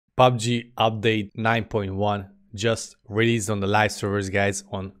PUBG update 9.1 just released on the live servers, guys,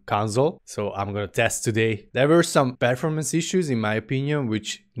 on console. So I'm gonna test today. There were some performance issues in my opinion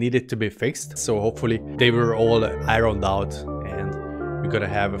which needed to be fixed, so hopefully they were all ironed out and we're gonna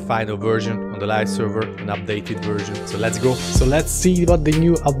have a final version on the live server, an updated version. So let's go. So let's see what the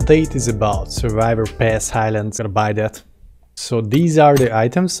new update is about. Survivor Pass Highlands, gonna buy that. So these are the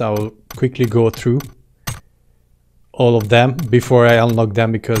items. I'll quickly go through all of them before I unlock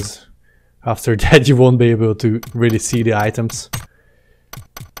them, because after that you won't be able to really see the items.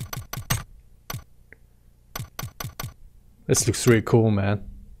 This looks really cool, man.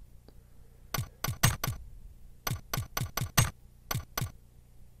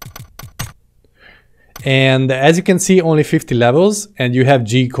 And as you can see, only 50 levels, and you have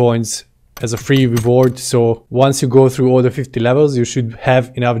G coins as a free reward. So once you go through all the 50 levels, you should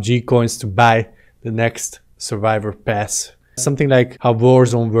have enough G coins to buy the next Survivor Pass. Something like how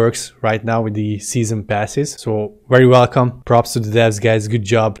Warzone works right now with the season passes. So very welcome. Props to the devs, guys. Good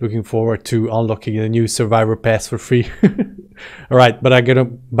job. Looking forward to unlocking the new Survivor Pass for free. Alright, but I gotta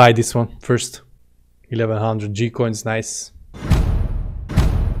buy this one first. 1100 G coins, nice.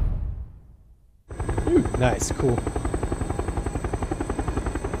 Ooh, nice, cool.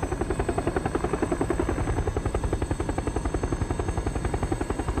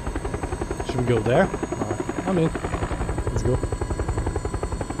 Should we go there? I'm in. Let's go.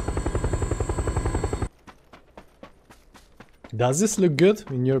 Does this look good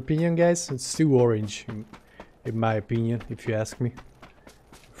in your opinion, guys? It's too orange in my opinion, if you ask me.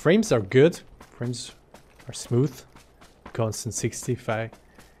 Frames are good. Frames are smooth. Constant 60, if I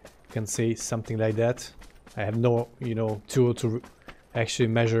can say something like that. I have no, tool to actually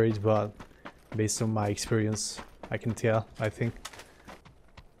measure it, but based on my experience, I can tell, I think.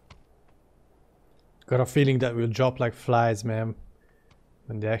 Got a feeling that we'll drop like flies, man,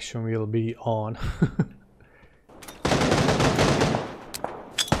 when the action will be on.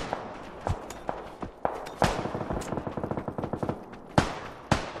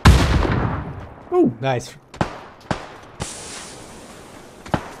 Ooh, nice.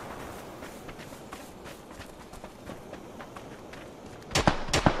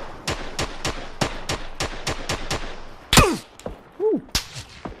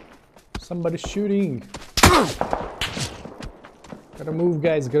 Somebody's shooting. Gotta move,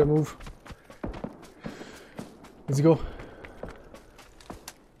 guys, gotta move. Let's go.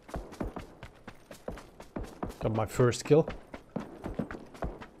 Got my first kill.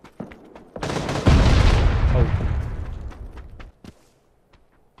 Oh.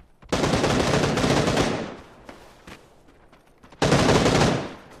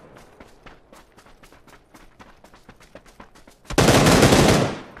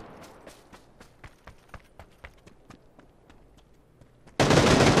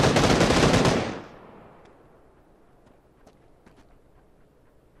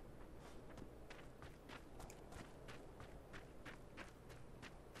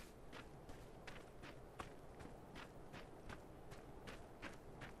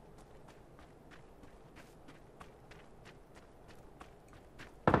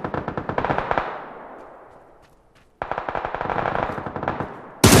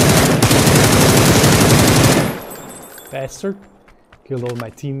 Bastard. Killed all my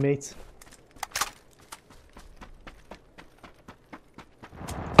teammates.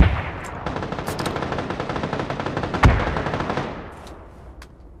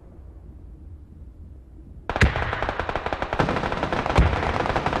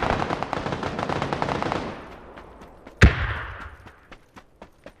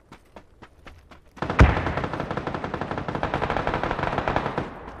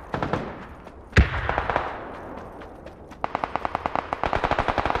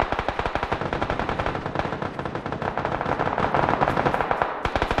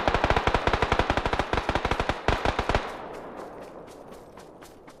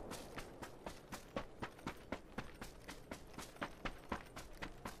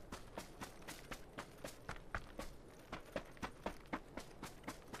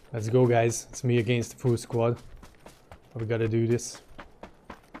 Let's go, guys. It's me against the full squad. We gotta do this.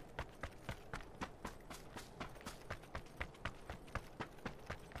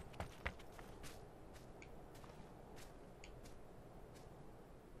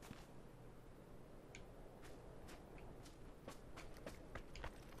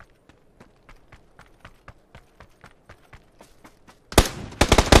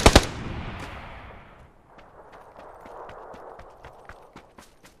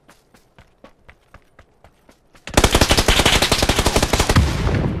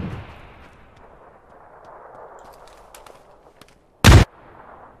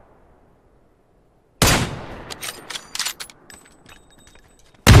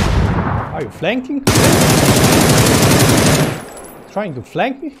 Are you flanking? Trying to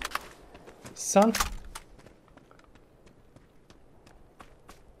flank me? Son?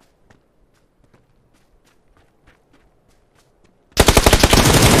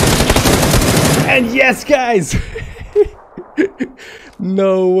 And yes, guys!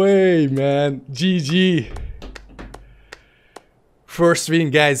 No way, man. GG. First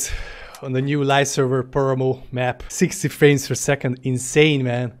win, guys, on the new live server Paramo map. 60 frames per second. Insane,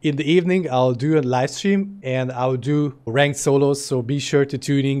 man. In the evening, I'll do a live stream and I'll do ranked solos. So be sure to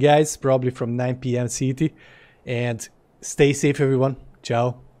tune in, guys, probably from 9 p.m. CT. And stay safe, everyone.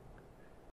 Ciao.